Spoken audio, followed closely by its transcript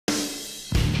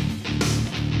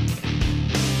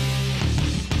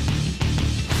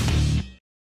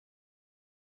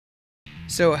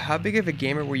So, how big of a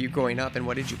gamer were you growing up, and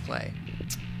what did you play?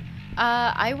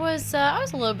 I was a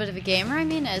little bit of a gamer. I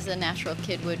mean, as a natural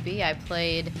kid would be. I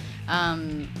played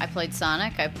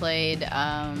Sonic. I played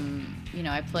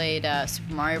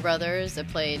Super Mario Brothers. I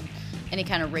played any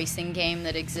kind of racing game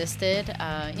that existed.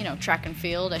 Track and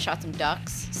field. I shot some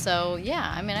ducks. So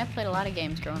yeah, I mean, I played a lot of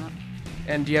games growing up.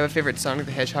 And do you have a favorite Sonic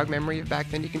the Hedgehog memory of back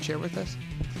then you can share with us?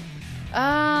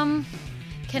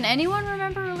 Can anyone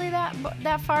remember really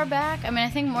that far back? I mean, I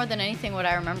think more than anything, what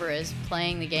I remember is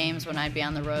playing the games when I'd be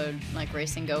on the road, like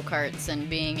racing go-karts and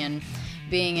being in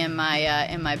my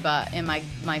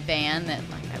van that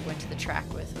like I went to the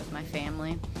track with my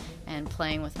family, and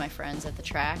playing with my friends at the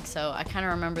track. So I kind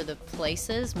of remember the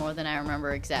places more than I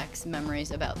remember exact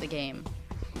memories about the game.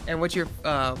 And what's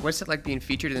it like being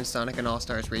featured in Sonic and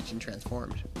All-Stars Raging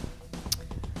Transformed?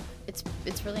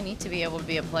 It's really neat to be able to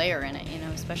be a player in it,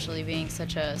 especially being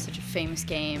such a famous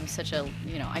game, such a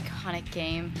iconic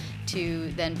game,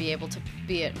 to then be able to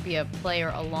be a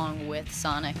player along with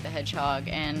Sonic the Hedgehog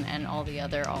and all the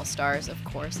other All-Stars, of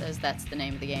course, as that's the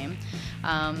name of the game.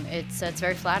 It's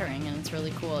very flattering, and it's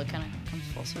really cool. It kind of comes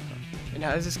full circle. And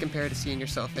how does this compare to seeing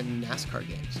yourself in NASCAR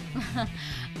games?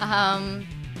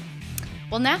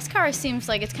 Well, NASCAR seems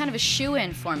like it's kind of a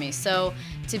shoe-in for me. So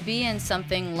to be in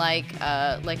something like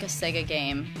a Sega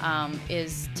game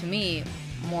is, to me,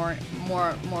 more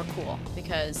cool,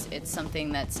 because it's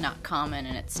something that's not common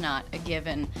and it's not a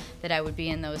given that I would be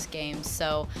in those games.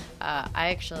 So I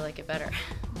actually like it better.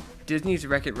 Disney's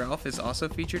Wreck-It Ralph is also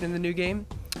featured in the new game.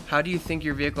 How do you think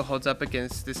your vehicle holds up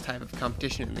against this type of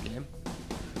competition in the game?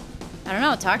 I don't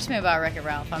know. Talk to me about Wreck-It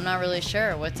Ralph. I'm not really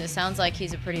sure. It sounds like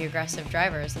he's a pretty aggressive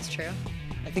driver. Is this true?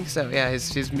 I think so, yeah.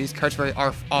 His car's very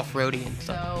off-roady and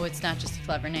stuff. So it's not just a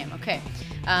clever name. Okay.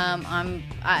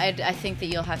 I think that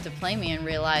you'll have to play me and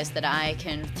realize that I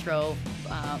can throw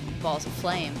balls of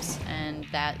flames, and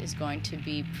that is going to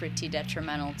be pretty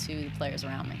detrimental to the players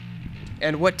around me.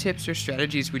 And what tips or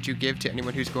strategies would you give to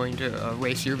anyone who's going to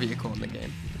race your vehicle in the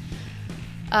game?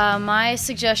 My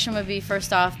suggestion would be,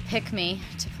 first off, pick me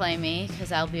to play me,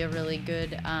 because I'll be a really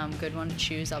good one to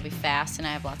choose. I'll be fast, and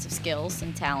I have lots of skills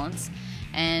and talents.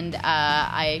 And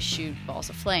I shoot balls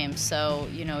of flame, so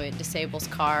it disables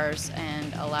cars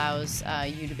and allows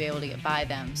you to be able to get by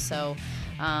them. So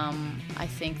I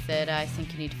think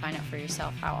you need to find out for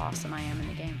yourself how awesome I am in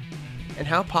the game. And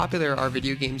how popular are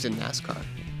video games in NASCAR?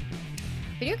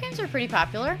 Video games are pretty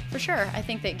popular, for sure. I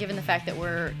think that given the fact that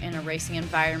we're in a racing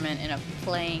environment, in a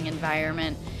playing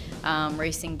environment,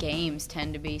 racing games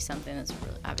tend to be something that's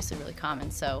obviously really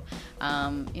common. So,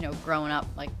 growing up,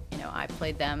 I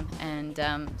played them, and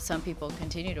some people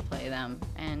continue to play them,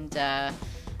 and so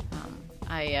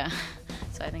I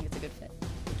think it's a good fit.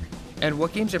 And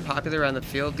what games are popular on the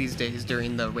field these days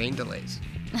during the rain delays?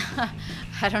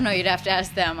 I don't know. You'd have to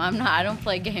ask them. I don't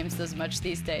play games as much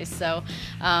these days, so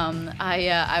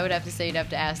I would have to say you'd have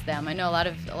to ask them. I know a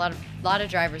lot of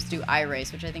drivers do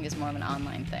iRace, which I think is more of an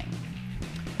online thing.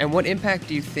 And what impact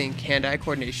do you think hand-eye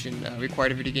coordination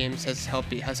required in video games has helped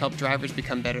drivers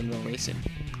become better in real racing?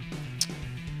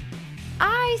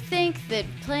 I think that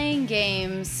playing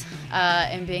games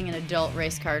and being an adult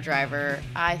race car driver,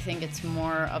 I think it's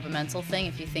more of a mental thing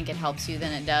if you think it helps you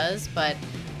than it does, but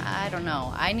I don't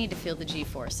know. I need to feel the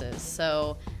G-forces.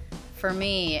 So for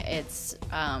me, it's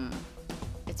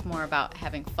more about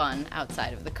having fun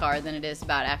outside of the car than it is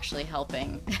about actually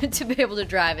helping to be able to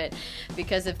drive it,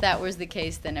 because if that was the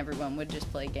case, then everyone would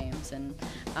just play games, and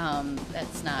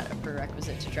that's not a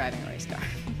prerequisite to driving a race car.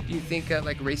 Do you think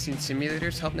racing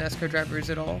simulators help NASCAR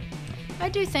drivers at all? I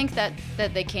do think that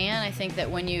they can. I think that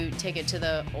when you take it to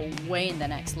the way the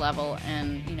next level,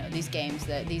 and these games,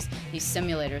 these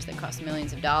simulators that cost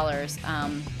millions of dollars,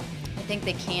 I think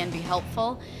they can be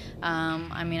helpful.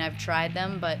 I mean, I've tried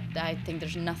them, but I think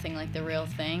there's nothing like the real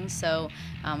thing. So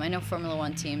I know Formula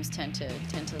One teams tend to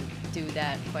do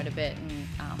that quite a bit, and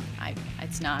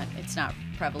it's not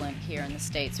prevalent here in the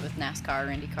States with NASCAR or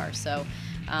IndyCar.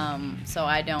 So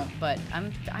I don't. But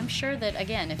I'm sure that,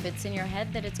 again, if it's in your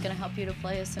head that it's going to help you to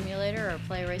play a simulator or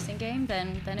play a racing game,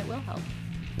 then it will help.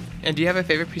 And do you have a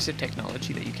favorite piece of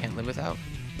technology that you can't live without?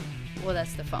 Well,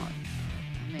 that's the phone.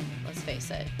 I mean, let's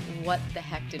face it, what the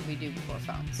heck did we do before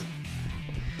phones?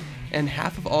 And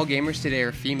half of all gamers today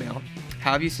are female.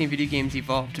 How have you seen video games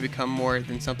evolve to become more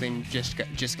than something just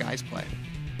guys play?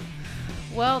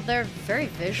 Well, they're very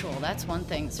visual. That's one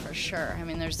thing's for sure. I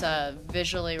mean, there's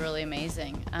visually really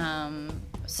amazing.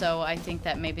 So I think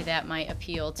that maybe that might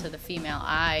appeal to the female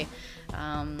eye.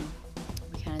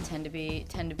 We kind of tend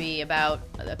to be about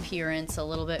appearance a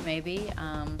little bit, maybe.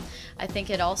 I think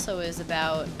it also is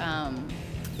about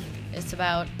it's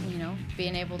about,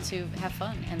 being able to have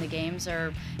fun, and the games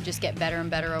are just get better and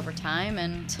better over time.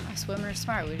 And us women are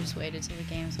smart. We just waited till the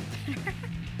games were better.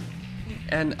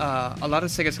 And a lot of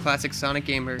Sega's classic Sonic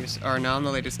gamers are now on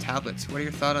the latest tablets. What are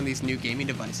your thoughts on these new gaming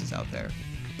devices out there?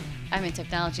 I mean,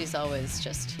 technology is always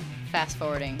just fast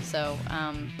forwarding, so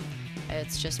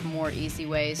it's just more easy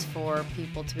ways for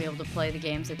people to be able to play the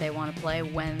games that they want to play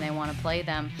when they want to play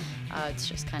them. It's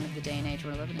just kind of the day and age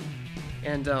we're living in.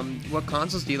 And what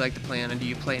consoles do you like to play on, and do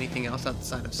you play anything else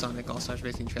outside of Sonic All-Stars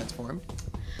Racing Transformed?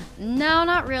 No,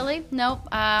 not really. Nope.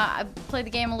 I played the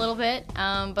game a little bit,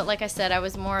 but like I said, I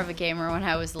was more of a gamer when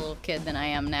I was a little kid than I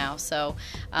am now. So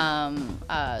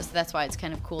that's why it's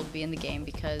kind of cool to be in the game,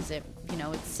 because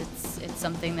it's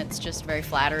something that's just very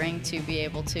flattering to be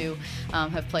able to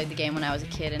have played the game when I was a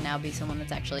kid and now be someone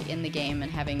that's actually in the game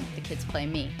and having the kids play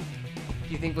me.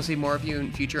 Do you think we'll see more of you in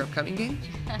future upcoming games?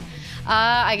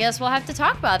 I guess we'll have to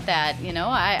talk about that.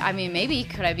 I mean, maybe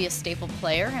could I be a staple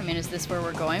player? I mean, is this where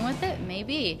we're going with it?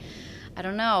 Maybe. I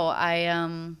don't know.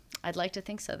 I'd like to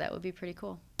think so. That would be pretty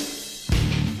cool.